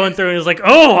like going through and is like,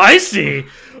 "Oh, I see.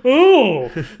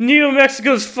 Oh, New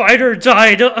Mexico's fighter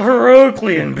died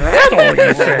heroically in battle,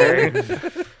 you say?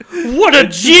 What a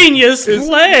genius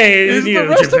play, Is the New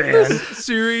rest Japan." of this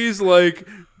series like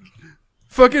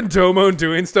fucking Domon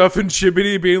doing stuff and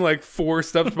Chibity being like 4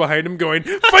 steps behind him going,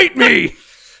 "Fight me!"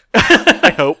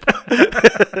 I hope.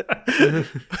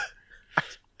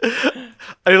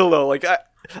 I don't know. Like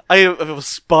I have a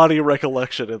spotty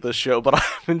recollection of this show, but I'm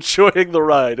enjoying the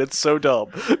ride. It's so dumb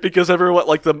because everyone,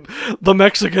 like the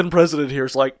Mexican president here,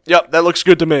 is like, "Yep, that looks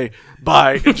good to me.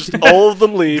 Bye." And just all of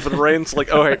them leave, and Rain's like,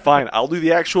 "Oh, hey, fine, I'll do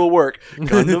the actual work.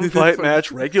 Gundam fight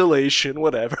match, regulation,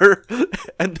 whatever."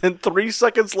 And then 3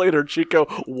 seconds later, Chico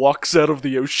walks out of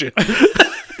the ocean.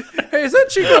 Hey, is that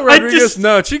Chico Rodriguez?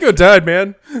 No, Chico died,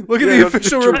 man. Look at the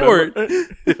official report.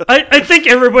 I think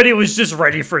everybody was just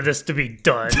ready for this to be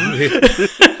done.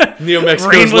 Neo Rain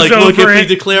Mexico's was like, look, over if we it.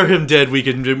 declare him dead, we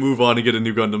can move on and get a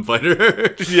new Gundam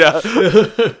fighter. Yeah.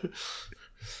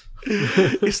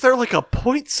 Is there like a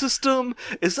point system?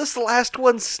 Is this the last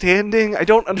one standing? I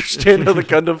don't understand how the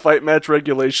Gundam fight match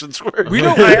regulations work. We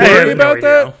don't I have worry no about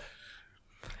idea. that.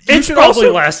 It's should probably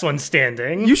also- last one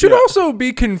standing. You should also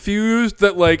be confused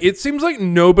that like it seems like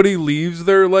nobody leaves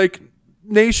their like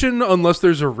nation unless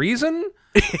there's a reason.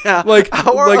 Yeah. Like,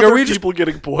 how are like, other are we just- people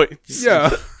getting points?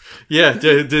 Yeah. Yeah,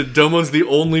 Domo's the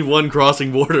only one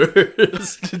crossing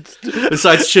borders.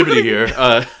 Besides Chibbity here.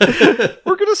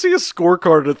 We're gonna see a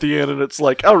scorecard at the end, and it's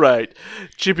like, all right,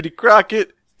 Chippity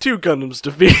Crockett, 2 Gundams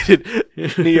defeated.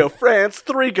 Neo France,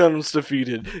 3 Gundams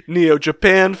defeated. Neo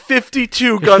Japan,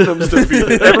 52 Gundams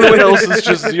defeated. Everyone else is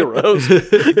just zeros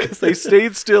because they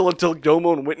stayed still until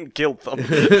Domon went and killed them.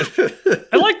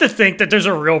 I like to think that there's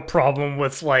a real problem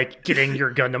with like getting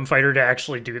your Gundam fighter to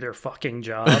actually do their fucking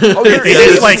job. Oh, there They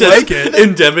is. just, like, It's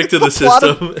endemic to the plot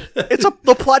of- system. It's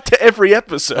the plot to every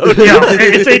episode. Yeah,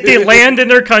 they land in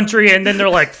their country and then they're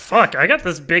like, "Fuck! I got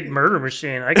this big murder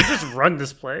machine. I can just run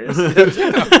this place.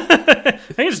 I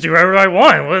can just do whatever I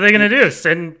want. What are they gonna do?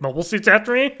 Send mobile suits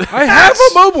after me? I have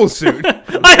a mobile suit.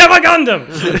 I have a Gundam."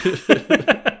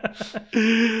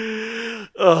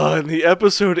 And the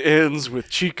episode ends with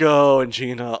Chico and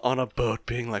Gina on a boat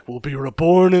being like, "We'll be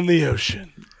reborn in the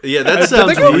ocean." Yeah, that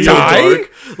sounds go real die?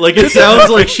 dark. Like, it sounds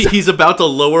like he's about to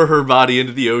lower her body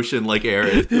into the ocean like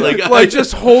Aaron. Like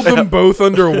just hold them both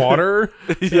underwater.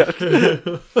 Yeah.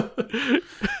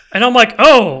 And I'm like,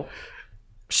 "Oh,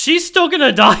 she's still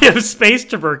gonna die of space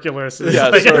tuberculosis." Yeah,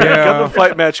 Like, sorry. Yeah. Gundam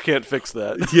Fight Match can't fix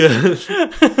that. Yeah.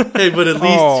 Hey, but at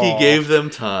least Aw. he gave them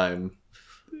time.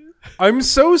 I'm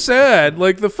so sad.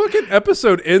 Like the fucking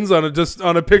episode ends on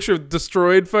a picture of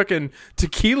destroyed fucking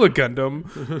Tequila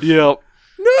Gundam. Yeah.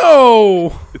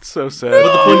 No. It's so sad.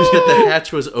 But the point is that the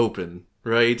hatch was open,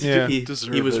 right? Yeah. He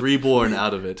Deserve was it. reborn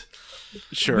out of it.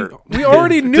 Sure. We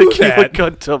already knew Tequila that.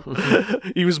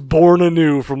 Gundam. He was born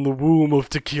anew from the womb of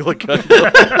Tequila Gundam.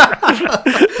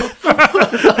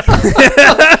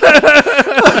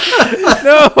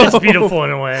 No. it's beautiful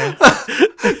in a way.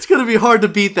 It's gonna be hard to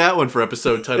beat that one for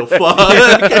episode title. Fuck.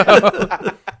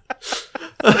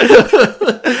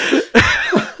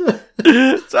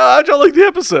 So how'd y'all like the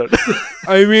episode?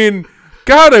 I mean,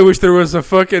 God, I wish there was a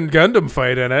fucking Gundam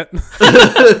fight in it.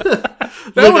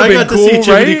 That Look, would've I been got cool, to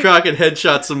see Jiminy right? Crockett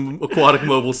headshot some aquatic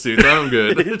mobile suits. I'm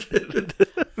good.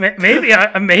 Maybe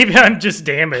I'm just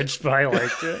damaged, but I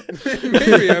liked it.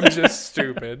 Maybe I'm just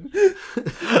stupid.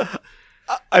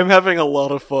 I'm having a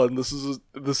lot of fun. This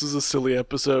is a silly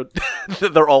episode.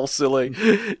 They're all silly.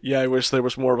 Yeah, I wish there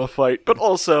was more of a fight, but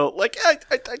also like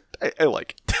I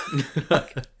like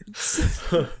it.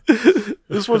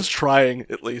 This one's trying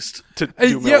at least to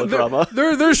do melodrama.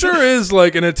 There sure is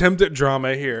like an attempt at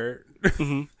drama here.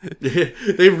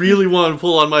 They really want to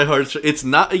pull on my heartstrings. It's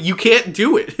not. You can't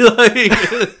do it. Like,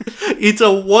 it's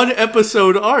a 1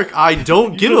 episode arc. I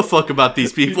don't give a fuck about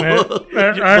these people. I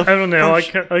don't know. I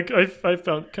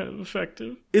found it kind of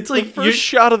effective. It's like First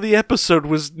shot of the episode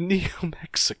was Neo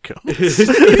Mexico.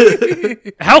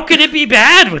 How could it be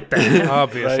bad with that?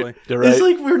 Obviously. Right? You're right. It's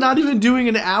like we're not even doing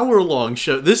an hour-long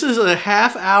show. This is a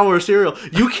half-hour serial.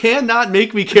 You cannot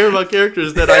make me care about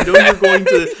characters that I know you're going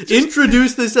to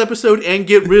introduce this episode and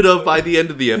get rid of by the end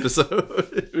of the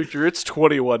episode. Victor, it's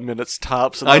 21 minutes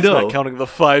tops, and I that's know. not counting the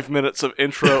 5 minutes of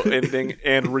intro, ending,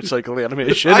 and recycled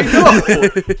animation. I know.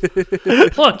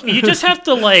 Look, you just have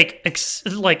to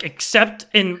accept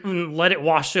and let it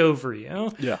wash over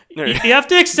you. Yeah. You have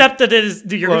to accept that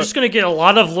you're just going to get a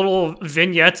lot of little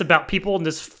vignettes about people in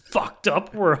this fucked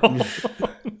up world.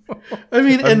 I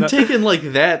mean, and taken like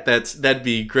that'd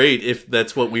be great if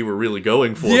that's what we were really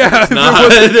going for. Yeah,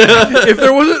 but it's if if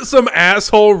there wasn't some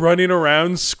asshole running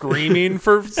around screaming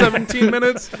for 17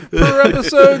 minutes per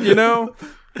episode, you know?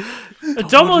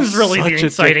 Domon's really such the a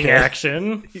inciting dickhead.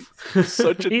 action.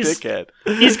 Such a He's- dickhead.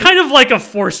 He's kind of like a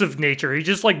force of nature. He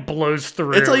just like blows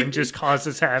through It's like- and just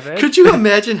causes havoc. Could you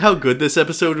imagine how good this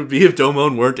episode would be if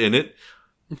Domon weren't in it?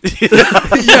 Yeah,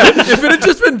 if it had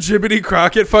just been Jiminy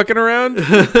Crockett fucking around.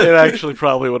 It actually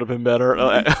probably would have been better.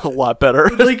 A lot better.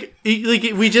 Like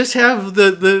we just have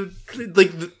the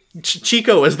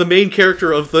Chico as the main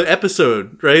character of the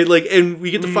episode, right? Like, and we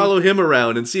get to follow him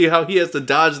around and see how he has to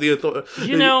dodge the authority.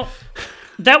 You know,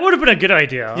 that would have been a good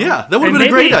idea. Yeah, that would have been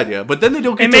a great idea. But then they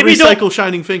don't get and to maybe recycle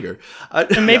Shining Finger.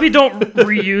 And maybe don't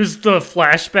reuse the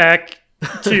flashback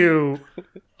to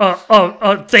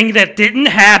a thing that didn't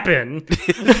happen.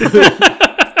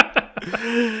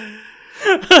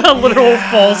 A literal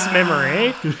false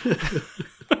memory.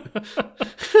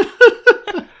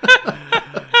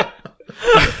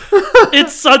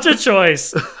 It's such a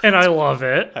choice, and I love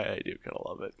it. I do kind of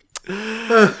love it.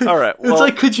 All right. Well, It's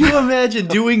like, could you imagine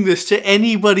doing this to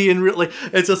anybody in real? Like,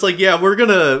 it's just like, yeah, we're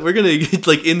gonna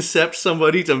like incept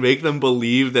somebody to make them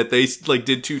believe that they like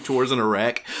did 2 tours in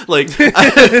Iraq. Like,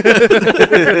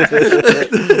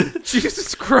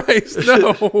 Jesus Christ,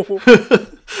 no.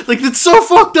 like that's so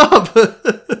fucked up.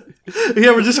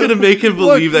 Yeah, we're just gonna make him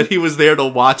believe that he was there to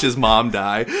watch his mom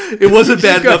die. It wasn't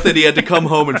bad enough that he had to come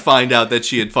home and find out that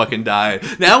she had fucking died.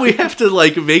 Now we have to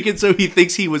like make it so he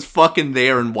thinks he was fucking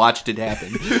there and watched it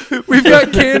happen. We've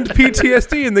got canned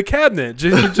PTSD in the cabinet.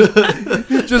 Just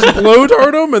blow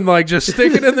dart them and like just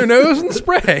stick it in their nose and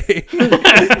spray.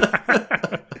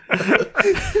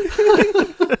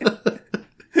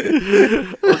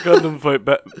 our Gundam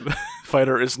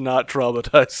fighter is not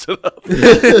traumatized enough.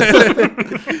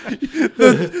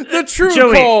 The true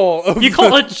Joey, call of you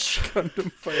call the it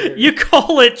Gundam fighter. you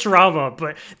call it trauma,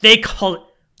 but they call it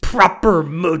proper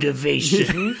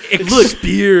motivation.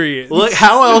 Experience. Like,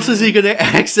 how else is he going to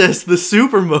access the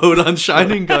super mode on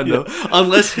Shining Gundam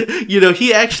unless,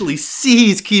 he actually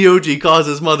sees Kyoji cause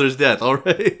his mother's death,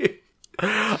 alright?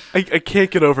 I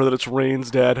can't get over that it's Rain's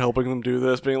dad helping them do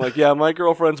this, being like, yeah, my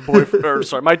girlfriend's boyfriend, or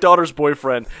sorry, my daughter's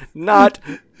boyfriend, not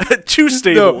too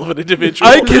stable of an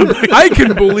individual. I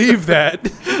can believe that.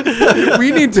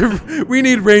 We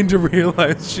need Rain to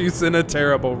realize she's in a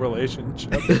terrible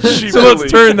relationship.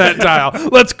 Let's turn that dial.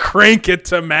 Let's crank it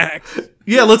to max.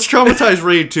 Yeah, let's traumatize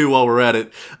Rain too while we're at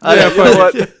it. You know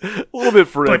what? A little bit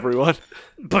for everyone.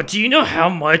 But do you know how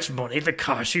much money the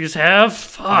Kashus have?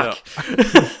 Fuck.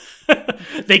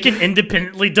 They can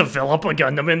independently develop a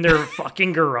Gundam in their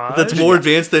fucking garage. That's more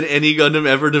advanced than any Gundam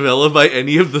ever developed by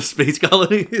any of the space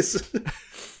colonies.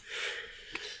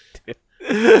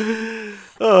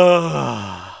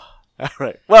 All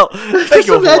right. Well, Just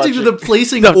imagine them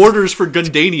placing orders for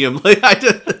Gundanium. Like,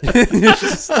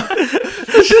 it's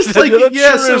just like,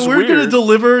 yeah, so we're going to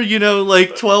deliver,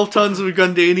 12 tons of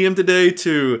Gundanium today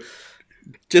to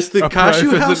just the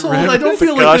Kashu household. I don't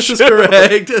feel like this is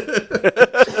correct.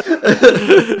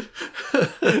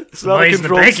 It's not a Money's in the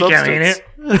controlled bank account, ain't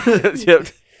substance. Yep.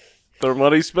 Their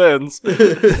money spends.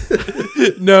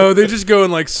 No, they just go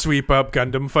and like sweep up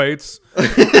Gundam fights.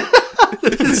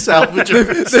 Salvage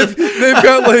They've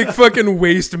got like fucking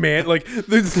waste like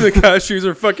the Kashus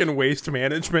are fucking waste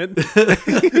management.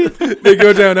 They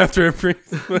go down after every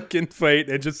fucking fight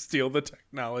and just steal the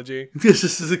technology. This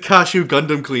is a Kashu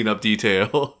Gundam cleanup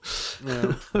detail.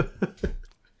 Yeah.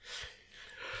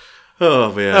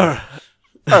 Oh man.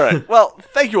 All right. Well,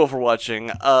 thank you all for watching.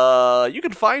 You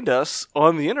can find us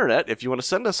on the internet. If you want to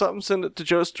send us something, send it to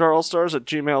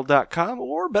joestarallstars@gmail.com,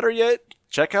 or better yet,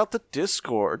 check out the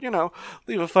Discord.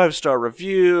 Leave a 5-star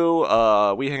review.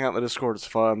 We hang out in the Discord. It's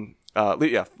fun.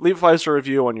 Leave a 5-star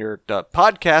review on your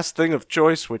podcast thing of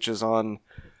choice, which is on...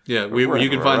 Yeah, you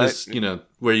can find us,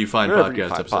 where you find Wherever podcast you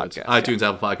find episodes. podcasts, iTunes,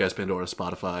 Apple Podcasts, Pandora,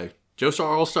 Spotify.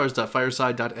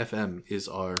 joestarallstars.fireside.fm is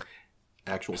our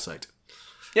actual site.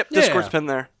 Yep, Discord's pinned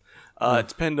there.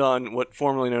 It's pinned on what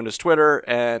formerly known as Twitter,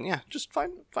 and yeah, just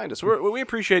find us. We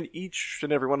appreciate each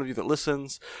and every one of you that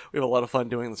listens. We have a lot of fun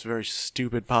doing this very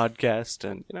stupid podcast,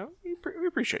 and we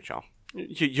appreciate y'all.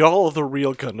 Y'all are the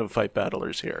real Gundam fight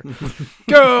battlers here.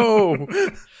 Go!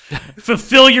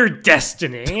 Fulfill your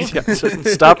destiny.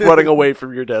 Stop running away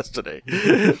from your destiny.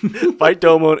 Fight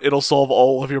Domo, it'll solve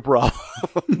all of your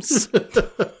problems.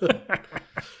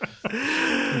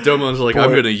 Domon's like,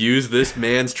 I'm going to use this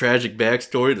man's tragic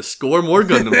backstory to score more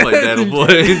Gundam fight battle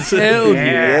points. Hell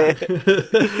yeah.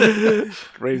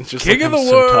 Rain's just King of the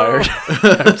world.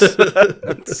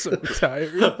 I'm so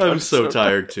tired. I'm so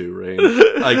tired too, Rain.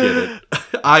 I get it.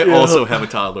 I also have a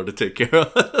toddler to take care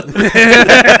of.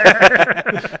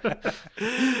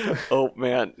 Oh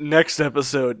man, next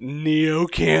episode, Neo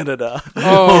Canada.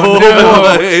 Oh,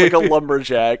 no. Looks like a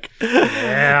lumberjack.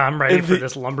 Yeah, I'm ready for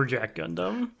this lumberjack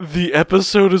Gundam. The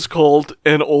episode is called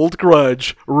An Old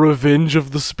Grudge, Revenge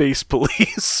of the Space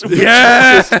Police.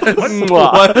 Yeah!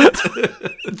 What?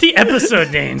 The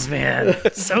episode names, man.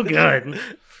 So good.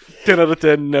 10 out of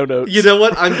 10, no notes. You know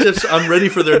what? I'm ready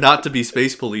for there not to be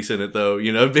space police in it, though.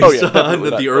 Based on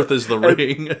that the Earth is the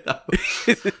ring.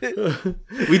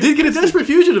 We did get a desperate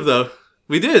fugitive, though.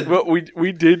 We did. Well,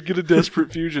 we did get a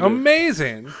desperate fugitive.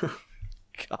 Amazing.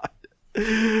 God.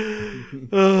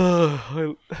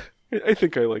 I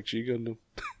think I like G Gundam.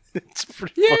 It's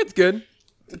pretty fun. It's good.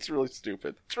 It's really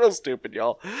stupid. It's real stupid,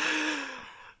 y'all.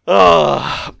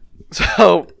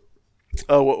 So,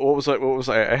 what was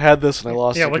I? I had this and I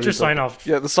lost it. Yeah, what's your sign off?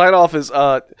 Yeah, the sign off is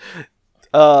yeah.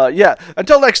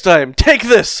 Until next time, take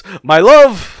this, my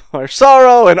love, our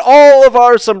sorrow, and all of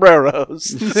our sombreros.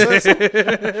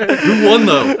 Who won,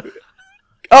 though?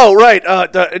 Oh, right.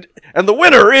 And the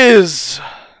winner is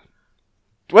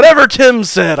whatever Tim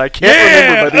said. I can't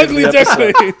remember by the ugly end of the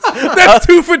episode. ducklings. That's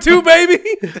 2 for 2, baby.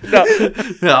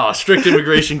 No, strict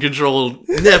immigration control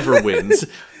never wins.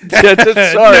 Yeah,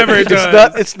 sorry. Never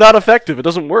does. It's not effective. It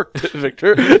doesn't work,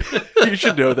 Victor. You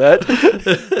should know that.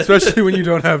 Especially when you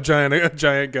don't have a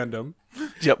giant Gundam.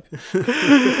 Yep.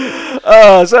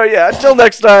 So yeah, until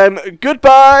next time,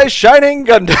 goodbye, Shining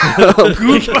Gundam.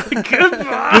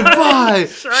 Goodbye,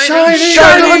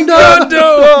 Shining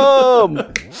Gundam.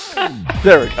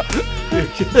 There we go.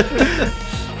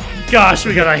 Gosh,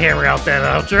 we gotta hammer out that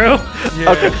outro.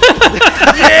 Yeah.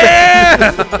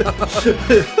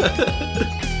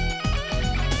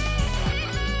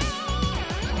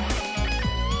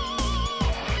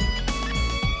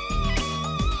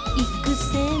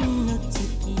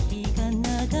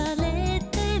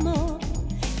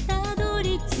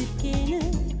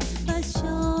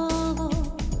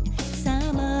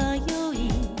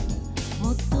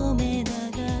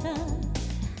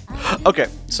 Okay,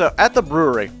 so at the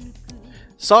brewery,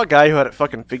 saw a guy who had it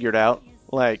fucking figured out.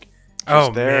 Like,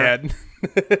 just there, man.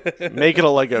 making a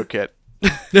Lego kit.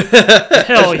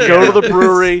 Hell yeah. Go to the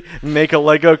brewery, make a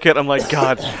Lego kit. I'm like,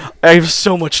 God, I have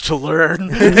so much to learn.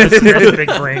 That's big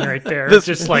brain right there.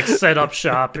 Just like set up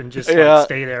shop and just like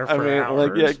stay there for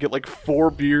hours. Like, get like 4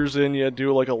 beers in you,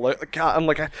 do like God, I'm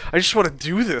like, I just want to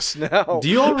do this now. Do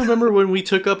you all remember when we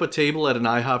took up a table at an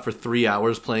IHOP for 3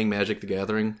 hours playing Magic the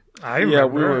Gathering? I remember. Yeah,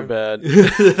 we were bad.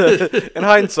 In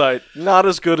hindsight, not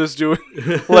as good as doing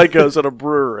Legos at a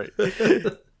brewery.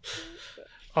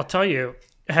 I'll tell you,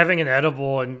 having an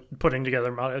edible and putting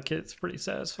together model kits is pretty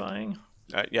satisfying.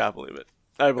 Yeah, I believe it.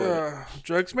 I believe it.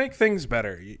 Drugs make things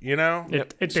better, you know?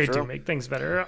 They do make things better.